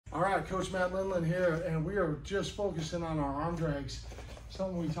All right, Coach Matt Lindland here, and we are just focusing on our arm drags,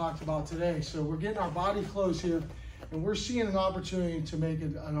 something we talked about today. So we're getting our body close here, and we're seeing an opportunity to make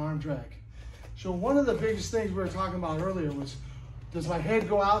an arm drag. So one of the biggest things we were talking about earlier was, does my head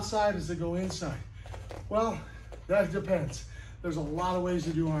go outside, does it go inside? Well, that depends. There's a lot of ways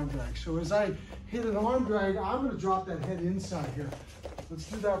to do arm drag. So as I hit an arm drag, I'm gonna drop that head inside here. Let's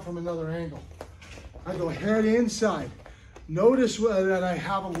do that from another angle. I go head inside. Notice that I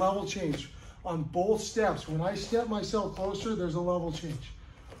have a level change on both steps. When I step myself closer, there's a level change.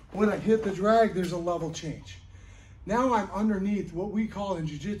 When I hit the drag, there's a level change. Now I'm underneath what we call in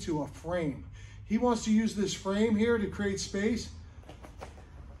Jiu-Jitsu a frame. He wants to use this frame here to create space.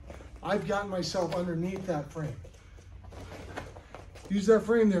 I've gotten myself underneath that frame. Use that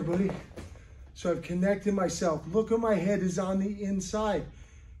frame there, buddy. So I've connected myself. Look at my head is on the inside.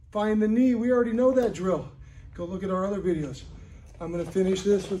 Find the knee. We already know that drill. Go look at our other videos. I'm going to finish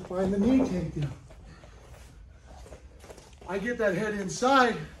this with find the knee takedown. I get that head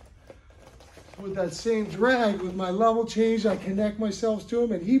inside with that same drag with my level change. I connect myself to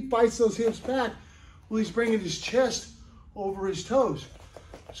him and he fights those hips back while he's bringing his chest over his toes.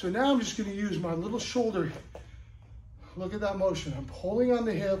 So now I'm just going to use my little shoulder. Look at that motion. I'm pulling on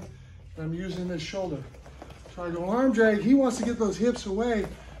the hip and I'm using this shoulder. So I go arm drag. He wants to get those hips away.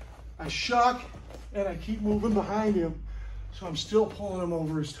 I shuck and I keep moving behind him. So I'm still pulling him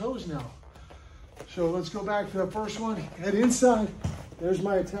over his toes now. So let's go back to the first one. Head inside. There's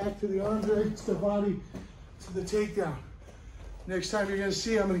my attack to the arm drag, to the body, to the takedown. Next time you're gonna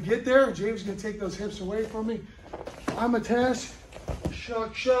see, I'm gonna get there. James is gonna take those hips away from me. I'm attached.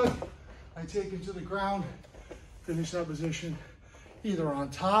 Shuck, shuck. I take him to the ground. Finish that position either on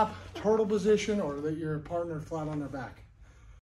top, turtle position, or that your partner flat on their back.